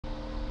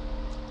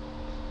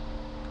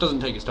doesn't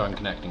take its time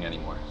connecting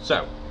anymore.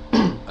 So,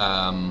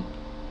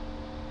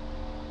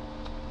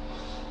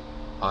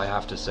 I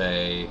have to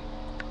say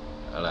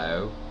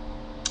hello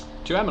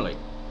to Emily.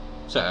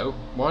 So,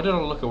 why did I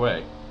look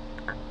away?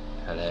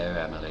 Hello,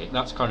 Emily.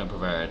 That's kind of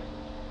perverted.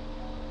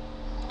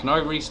 Can I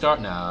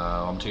restart? No,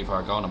 I'm too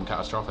far gone. I'm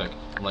catastrophic.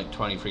 I'm like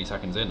 23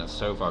 seconds in. That's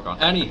so far gone.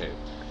 Anywho,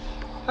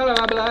 hello,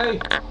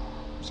 Emily.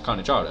 It's kind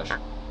of childish.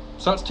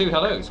 So that's 2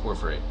 hellos. We're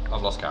free.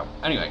 I've lost count.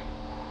 Anyway,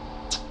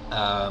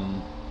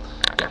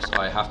 yes,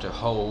 I have to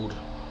hold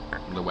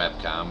the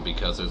webcam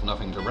because there's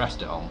nothing to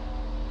rest it on.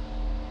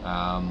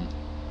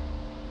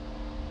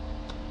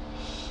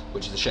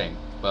 Which is a shame,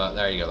 but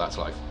there you go, that's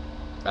life.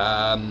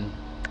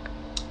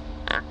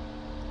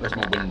 Where's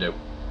my window?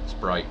 It's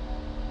bright.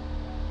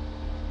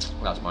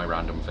 That's my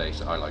random face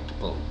that I like to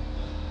pull.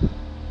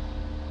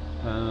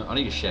 I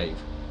need a shave.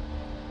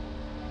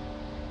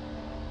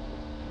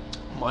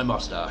 My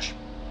mustache.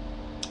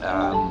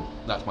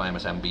 That's my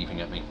MSM beeping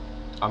at me.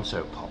 I'm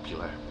so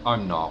popular.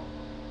 I'm not.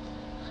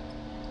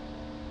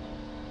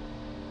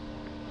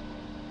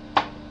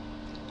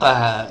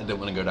 I don't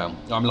want to go down.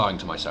 I'm lying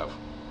to myself.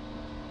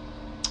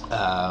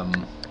 I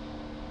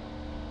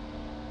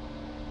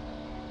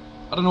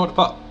don't know what to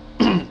put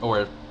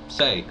or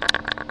say.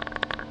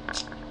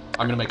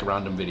 I'm gonna make a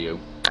random video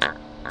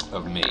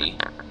of me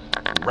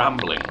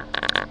rambling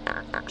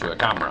to a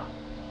camera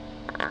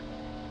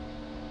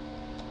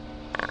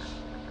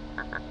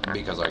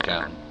because I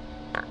can.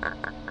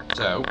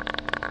 So,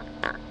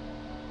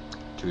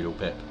 toodle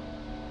pip.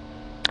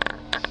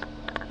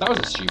 That was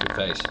a stupid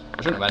face.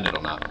 I shouldn't have ended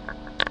on that.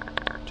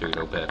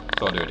 Toodle pip.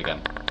 So I'll do it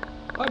again.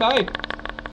 Bye bye.